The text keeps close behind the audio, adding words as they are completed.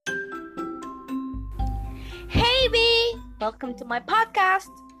Hey B! Welcome to my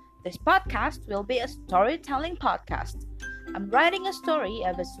podcast. This podcast will be a storytelling podcast. I'm writing a story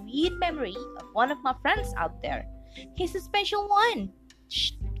of a sweet memory of one of my friends out there. He's a special one.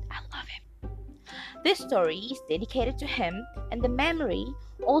 Shh, I love him. This story is dedicated to him and the memory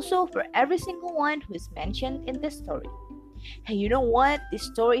also for every single one who is mentioned in this story. Hey, you know what? This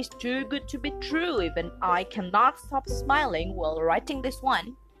story is too good to be true. Even I cannot stop smiling while writing this one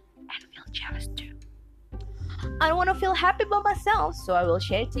and feel jealous too. I want to feel happy by myself, so I will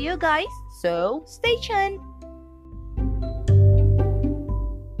share it to you guys. So stay tuned.